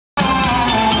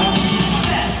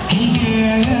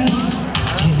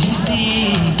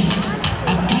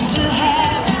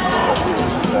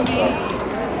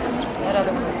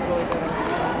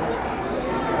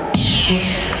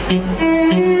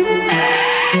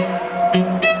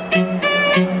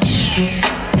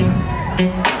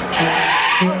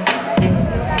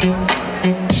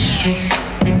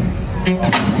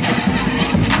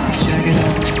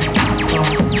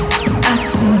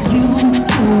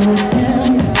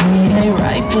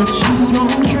but you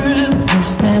don't trip. You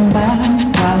stand by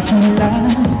while he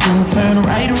lies, then turn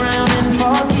right around and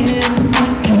forgive. I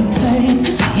can't take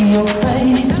to see your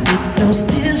face with those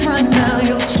tears running down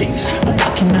your cheeks. But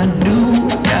what can I do?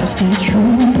 I gotta stay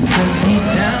true, 'cause deep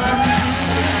down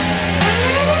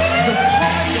The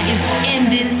party is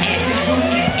ending at 2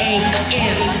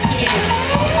 a.m.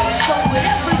 So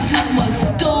whatever you must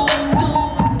do,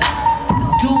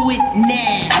 do it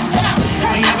now.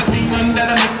 I ain't never seen none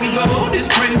that'll make me go this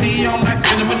crazy all night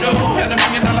spinning my dough. Had $1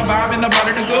 million vibe in the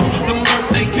body to go. Them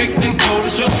birthday cakes, they stole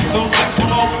the show. So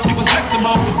sexual, she was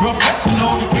flexible,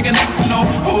 professional, freaking excellent.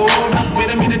 Hold up, wait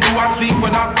a minute, do I see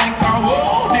what I think I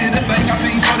will? Did the thing I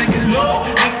seen, sure they get low.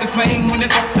 Ain't the same when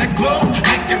it's up that glow.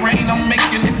 Make it rain, I'm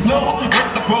making it snow. Rip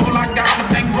the pole, I got the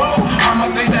bankroll. I'ma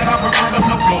say that I prefer them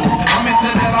no flow. I'm into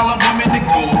that, all of them in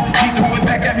exposed. She threw it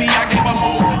back at me, I gave her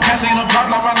more. Cash ain't a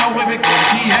problem, I know where it goes.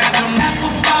 She had them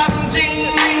apple bottom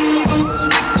jean boots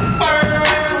with the fur.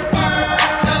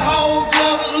 The whole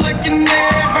club was looking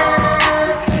at her.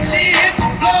 She hit the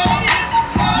floor.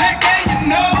 Next thing you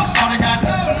know, shorty got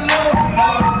low.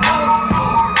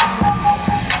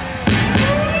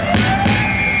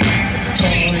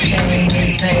 Chain,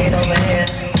 getting paid over here.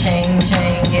 Chain,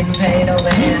 getting paid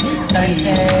over here.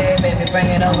 Thursday, baby, bring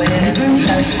it over here.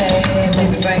 Thursday,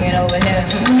 baby, bring it over here.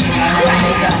 See my money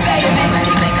maker, do my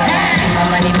money maker. See my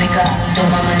money maker, do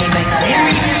my money maker.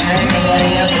 Hey,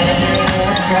 nobody up in the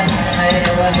bits, right? Hey,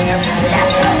 nobody up in the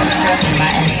bits, right? In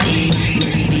my SE,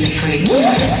 Missy be a freak.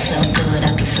 Sex so good,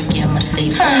 I can freak you in my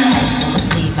sleep. Ice on my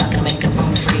sleeve, I can make a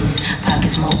room freeze.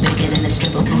 Pockets more bigger than a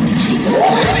strip of booty cheeks.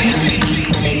 This week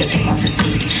when they look at my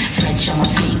physique. French on my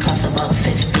feet, cost about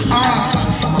 50. I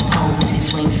swing from a pole, Missy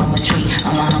swing from a tree.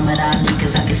 I'm Muhammad Ali,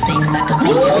 'cause I can sting like a bee.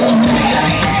 She do it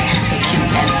like that, so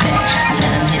cute and fat. I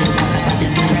let him hit it once, but the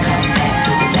dude come back.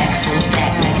 'Cause the back so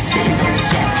stacked, like it's sitting on the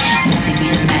jack. Missy be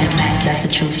the Mac, that's a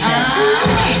true fact.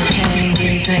 Chain,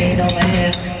 getting paid over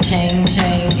here. Chain,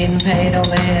 getting paid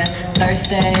over here.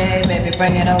 Thursday, baby,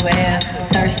 bring it over here.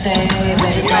 Thursday,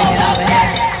 baby, bring it over here.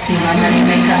 See my money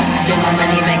maker, do my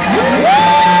money maker. See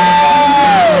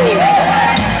my money maker.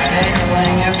 Hey, they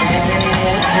running your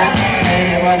bits, right? Hey,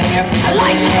 they running your bits,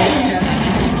 right?